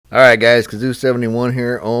Alright guys, Kazoo71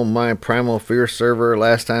 here on my Primal Fear server.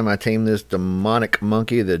 Last time I tamed this demonic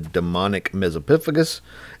monkey, the Demonic Mesopithecus,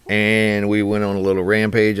 and we went on a little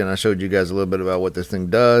rampage and I showed you guys a little bit about what this thing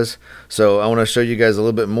does. So I want to show you guys a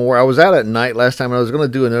little bit more. I was out at night last time and I was going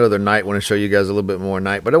to do another night. I want to show you guys a little bit more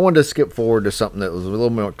night, but I wanted to skip forward to something that was a little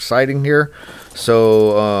more exciting here.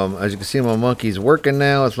 So as you can see, my monkey's working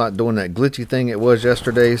now. It's not doing that glitchy thing it was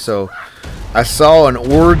yesterday. So I saw an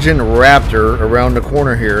Origin Raptor around the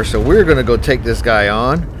corner here, so we're going to go take this guy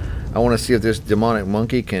on. I want to see if this demonic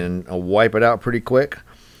monkey can wipe it out pretty quick.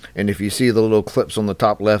 And if you see the little clips on the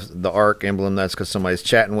top left, the Ark emblem, that's because somebody's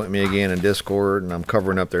chatting with me again in Discord, and I'm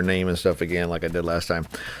covering up their name and stuff again like I did last time.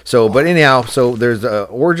 So, but anyhow, so there's an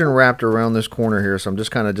Origin Raptor around this corner here, so I'm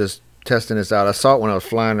just kind of just testing this out. I saw it when I was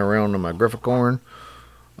flying around on my Grifficorn.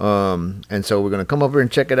 And so we're going to come over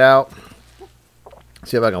and check it out.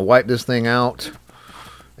 See if I can wipe this thing out,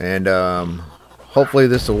 and hopefully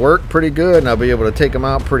this will work pretty good and I'll be able to take them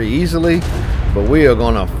out pretty easily. But we are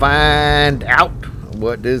gonna find out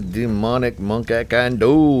what this demonic monkey can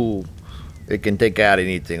do. It can take out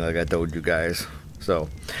anything, like I told you guys. So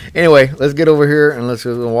anyway, let's get over here and let's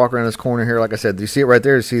go walk around this corner here. Like I said, you see it right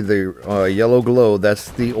there? You see the yellow glow? That's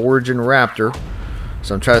the Origin Raptor.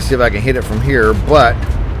 So I'm trying to see if I can hit it from here, but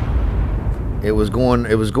it was going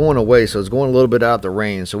away, so it's going a little bit out the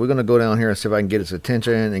range. So we're going to go down here and see if I can get its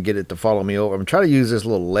attention and get it to follow me over. I'm trying to use this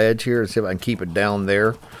little ledge here and see if I can keep it down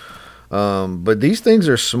there. But these things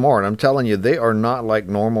are smart. I'm telling you, they are not like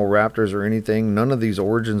normal Raptors or anything. None of these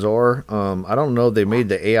Origins are. I don't know if they made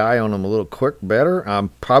the AI on them a little better. I'm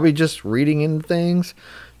probably just reading into things.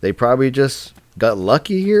 They probably just got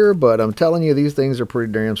lucky here, but I'm telling you, these things are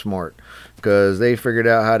pretty damn smart because they figured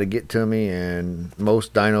out how to get to me, and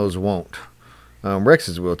most dinos won't.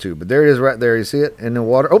 Rex's will too, but there it is right there. You see it in the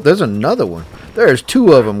water. Oh, there's another one. There's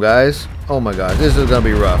two of them, guys. Oh my god, this is gonna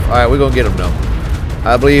be rough. All right, we're gonna get them though.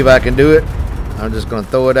 I believe I can do it. I'm just gonna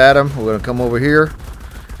throw it at him. We're gonna come over here,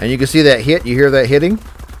 and you can see that hit. You hear that hitting?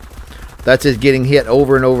 That's it, getting hit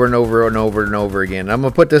over and over and over and over and over again. I'm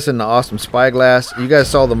gonna put this in the awesome Spyglass. You guys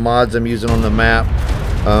saw the mods I'm using on the map.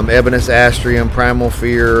 Ebenus Astrum, Primal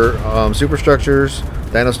Fear, Superstructures,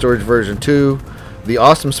 Dino Storage version 2. The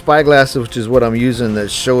awesome Spyglass, which is what I'm using,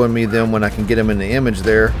 that's showing me them when I can get them in the image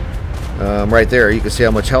there. Right there, you can see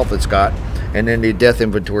how much health it's got. And then the death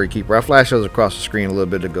inventory keeper. I flashed those across the screen a little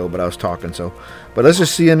bit ago, but I was talking, so. But let's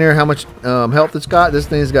just see in there how much health it's got. This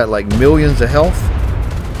thing's got like millions of health.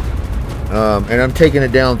 And I'm taking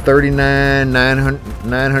it down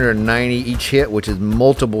 990 each hit, which is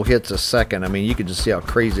multiple hits a second. I mean, you can just see how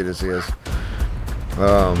crazy this is.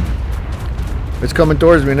 It's coming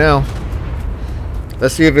towards me now.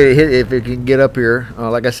 Let's see if it can get up here.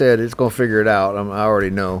 Like I said, it's gonna figure it out. I already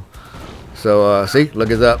know. So see, look,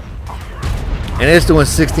 it's up, and it's doing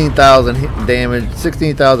 16,000 damage,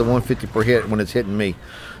 16,150 per hit when it's hitting me.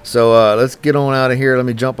 So let's get on out of here. Let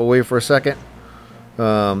me jump away for a second.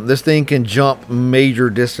 This thing can jump major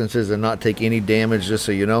distances and not take any damage. Just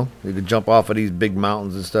so you know, you can jump off of these big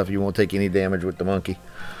mountains and stuff. You won't take any damage with the monkey.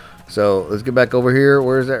 So let's get back over here.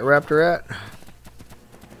 Where's that Raptor at?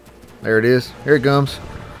 There it is. Here it comes.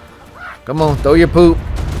 Come on, throw your poop.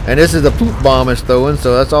 And this is the poop bomb it's throwing,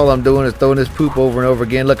 so that's all I'm doing is throwing this poop over and over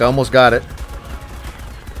again. Look, I almost got it.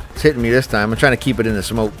 It's hitting me this time. I'm trying to keep it in the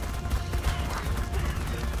smoke,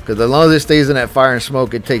 because as long as it stays in that fire and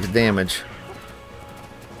smoke, it takes damage.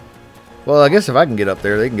 Well, I guess if I can get up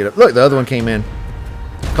there, they can get up. Look, the other one came in.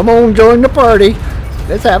 Come on, join the party.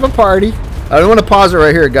 Let's have a party. I want to pause it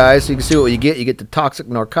right here, guys, so you can see what you get. You get the toxic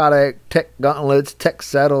narcotic, tech gauntlets, tech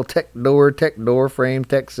saddle, tech door frame,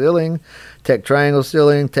 tech ceiling, tech triangle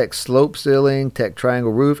ceiling, tech slope ceiling, tech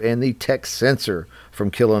triangle roof, and the tech sensor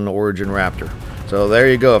from killing the Origin Raptor. So there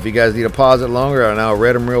you go. If you guys need to pause it longer, I'll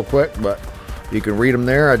read them real quick, but you can read them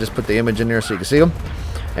there. I just put the image in there so you can see them.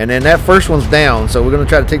 And then that first one's down, so we're going to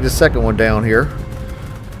try to take the second one down here.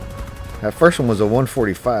 That first one was a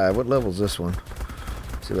 145. What level is this one?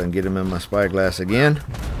 See if I can get him in my Spyglass again.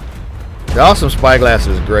 The awesome Spyglass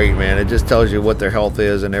is great, man. It just tells you what their health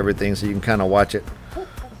is and everything, so you can kind of watch it.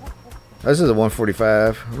 This is a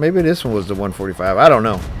 145. Maybe this one was the 145. I don't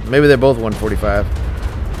know. Maybe they're both 145.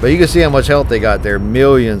 But you can see how much health they got there.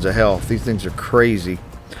 Millions of health. These things are crazy.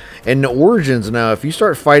 And the Origins now, if you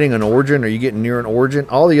start fighting an Origin or you get near an Origin,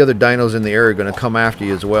 all the other dinos in the area are going to come after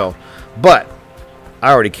you as well. But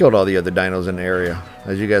I already killed all the other dinos in the area,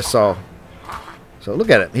 as you guys saw. So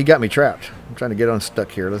look at it. He got me trapped. I'm trying to get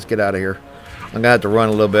unstuck here. Let's get out of here. I'm going to have to run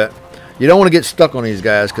a little bit. You don't want to get stuck on these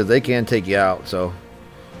guys because they can take you out. So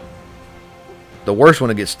the worst one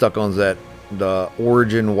to get stuck on is the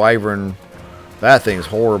Origin Wyvern. That thing's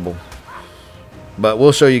horrible. But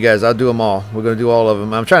we'll show you guys. I'll do them all. We're going to do all of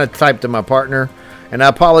them. I'm trying to type to my partner, and I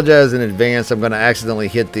apologize in advance. I'm going to accidentally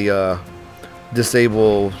hit the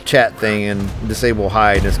disable chat thing and disable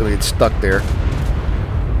hide, and it's going to get stuck there.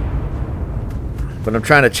 But I'm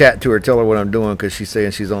trying to chat to her, tell her what I'm doing, because she's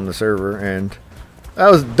saying she's on the server. And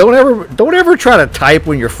don't ever try to type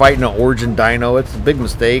when you're fighting an Origin Dino. It's a big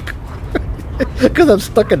mistake. Because I'm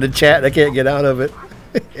stuck in the chat and I can't get out of it.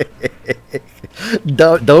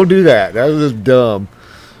 Don't do that. That was just dumb.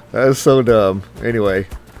 That was so dumb. Anyway,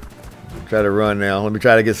 try to run now. Let me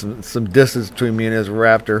try to get some distance between me and this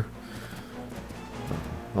Raptor.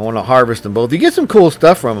 I want to harvest them both. You get some cool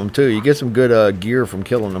stuff from them too. You get some good gear from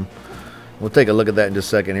killing them. We'll take a look at that in just a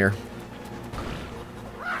second here.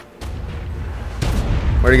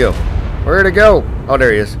 Where'd he go? Where'd it go? Oh,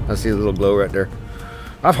 there he is. I see the little glow right there.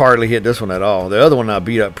 I've hardly hit this one at all. The other one I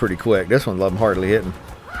beat up pretty quick. This one I'm hardly hitting.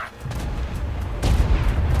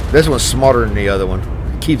 This one's smarter than the other one.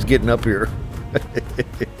 It keeps getting up here.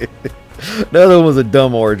 The other one was a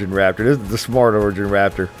dumb Origin Raptor. This is the smart Origin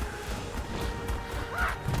Raptor.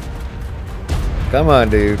 Come on,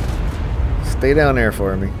 dude. Stay down there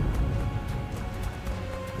for me.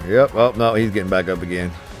 Yep. Oh, no, he's getting back up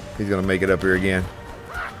again. He's going to make it up here again.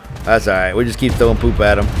 That's alright. We just keep throwing poop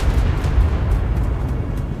at him.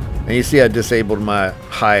 And you see I disabled my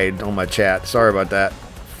hide on my chat. Sorry about that.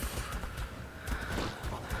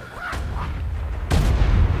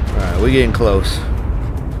 Alright, we're getting close.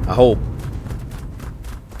 I hope.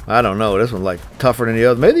 I don't know. This one's like tougher than the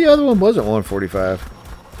other. Maybe the other one wasn't 145.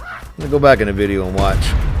 Let me go back in the video and watch.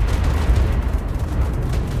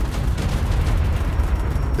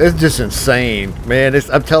 It's just insane, man.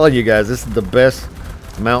 I'm telling you guys, this is the best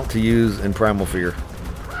mount to use in Primal Fear.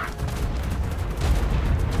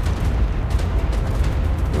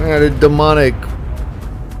 Yeah, the Demonic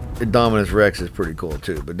Ebenus Rex is pretty cool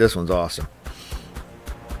too, but this one's awesome.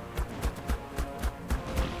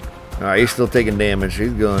 Alright, he's still taking damage.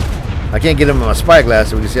 He's going. I can't get him on my Spyglass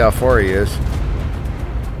so we can see how far he is.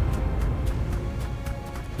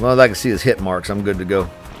 As long as I can see his hit marks, I'm good to go.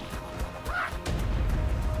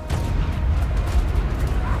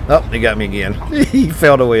 Oh, he got me again. He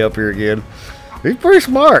fell away up here again. He's pretty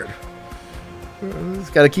smart.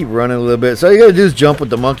 Just got to keep running a little bit. So all you got to do is jump with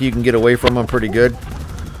the monkey. You can get away from him pretty good.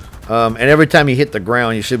 And every time you hit the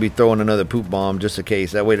ground, you should be throwing another poop bomb just in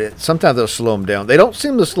case. That way, sometimes they'll slow them down. They don't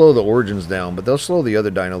seem to slow the Origins down, but they'll slow the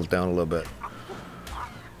other dinos down a little bit.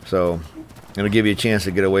 So it'll give you a chance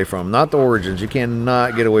to get away from them. Not the Origins. You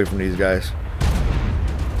cannot get away from these guys.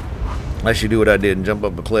 Unless you do what I did and jump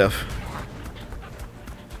up a cliff.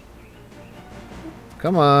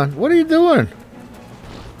 Come on. What are you doing?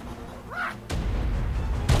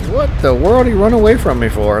 What the world are you running away from me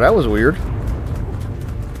for? That was weird.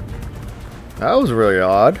 That was really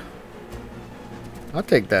odd. I'll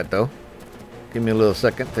take that though. Give me a little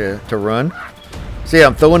second to run. See,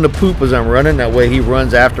 I'm throwing the poop as I'm running. That way he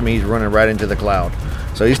runs after me. He's running right into the cloud.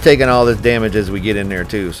 So he's taking all this damage as we get in there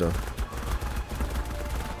too. So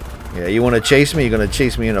yeah, you want to chase me? You're going to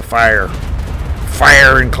chase me in a fire.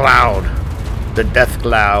 Fire and cloud. The death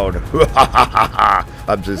cloud.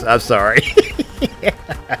 I'm sorry.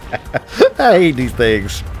 I hate these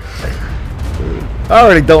things. I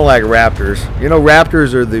already don't like Raptors. You know,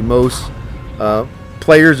 Raptors are the most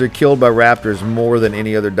players are killed by Raptors more than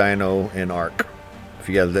any other dino in Ark. If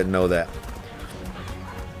you guys didn't know that.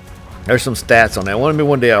 There's some stats on that.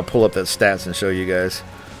 One day I'll pull up that stats and show you guys.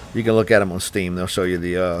 You can look at them on Steam. They'll show you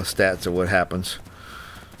the stats of what happens.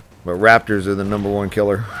 But Raptors are the #1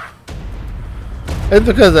 killer. It's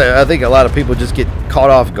because I think a lot of people just get caught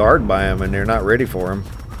off guard by them and they're not ready for them.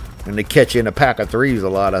 And they catch you in a pack of threes a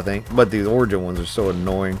lot, I think. But these Origin ones are so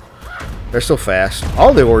annoying. They're so fast.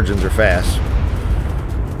 All the Origins are fast.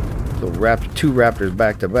 So two Raptors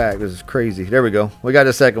back to back. This is crazy. There we go. We got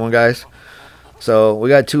the second one, guys. So we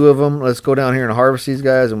got 2 of them. Let's go down here and harvest these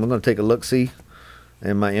guys. And we're going to take a look-see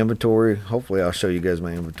in my inventory. Hopefully I'll show you guys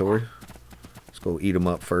my inventory. Let's go eat them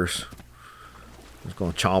up first. Just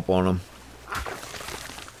going to chomp on them.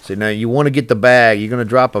 See, now you want to get the bag. You're going to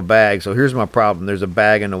drop a bag. So here's my problem. There's a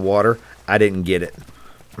bag in the water. I didn't get it.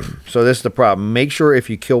 So this is the problem. Make sure if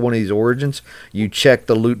you kill one of these Origins, you check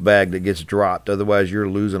the loot bag that gets dropped. Otherwise, you're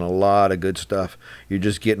losing a lot of good stuff. You're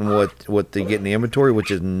just getting what they get in the inventory, which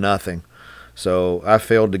is nothing. So I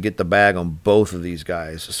failed to get the bag on both of these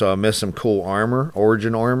guys. So I missed some cool armor,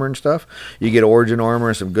 Origin armor and stuff. You get Origin armor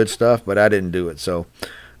and some good stuff, but I didn't do it. So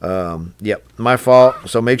yep, my fault.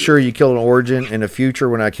 So make sure you kill an Origin. In the future,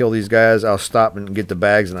 when I kill these guys, I'll stop and get the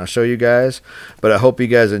bags and I'll show you guys. But I hope you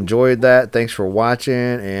guys enjoyed that. Thanks for watching,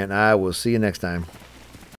 and I will see you next time.